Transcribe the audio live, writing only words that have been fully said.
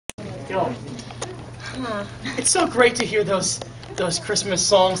Go. It's so great to hear those Christmas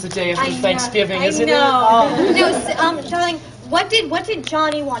songs the day after Thanksgiving, isn't it? No, darling, what did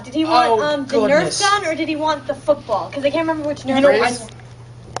Johnny want? Did he want the Nerf gun or did he want the football? Because I can't remember which Nerf it is.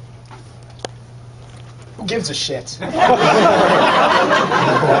 Who gives a shit? Sorry, I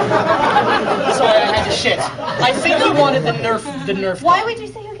had to shit. I think he wanted the Nerf gun. Why would you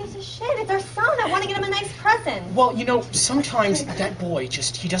say who gives a shit? It's our son. I want to get him a nice present. Well, you know, sometimes that boy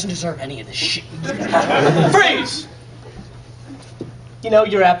he doesn't deserve any of this shit. Freeze! You know,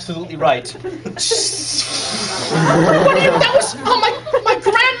 you're absolutely right. What are you? That was my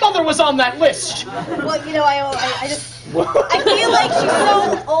grandmother was on that list. Well, you know, I feel like she's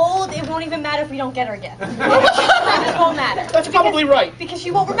so old. It won't even matter if we don't get her a gift. It just won't matter. That's probably right. Because she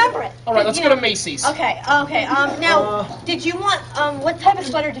won't remember it. All right, let's go to Macy's. Okay. Now, did you want what type of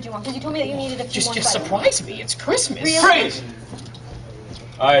sweater did you want? Because you told me that you needed a few more Just surprise me. It's Christmas. Really? Freeze!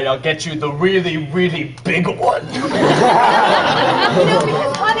 All right, I'll get you the really, really big one. You know,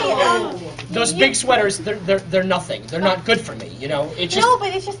 because honey, those big sweaters, they're nothing. They're not good for me. You know, it's just. No,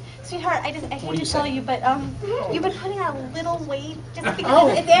 but it's just, sweetheart. I hate to tell you, but you've been putting on a little weight just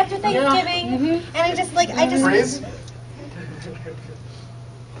because it's after Thanksgiving, and I just. Freeze.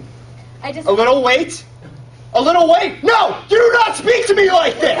 A little weight? A little weight? No! Do not speak to me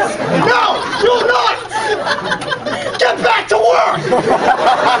like this! No! Do not! Get back to work!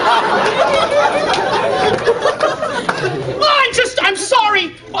 I'm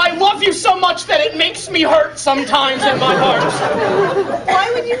sorry. I love you so much that it makes me hurt sometimes in my heart. Why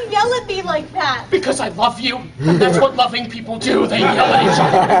would you yell at me like that? Because I love you. That's what loving people do. They yell at each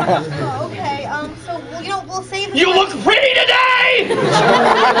other. Oh, okay, so, you know, we'll save the... You look pretty today!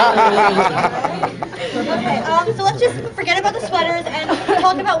 Okay, so let's just forget about the sweaters and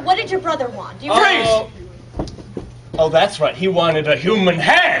talk about what did your brother want? Do you Oh, that's right. He wanted a human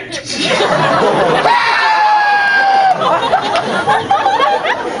hand. You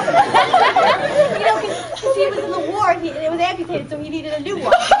know, because he was in the war and it was amputated, so he needed a new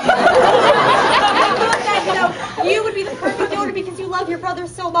one. I thought that, you know, you would be the perfect owner because you love your brother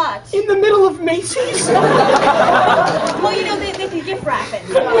so much. In the middle of Macy's? Well, you know,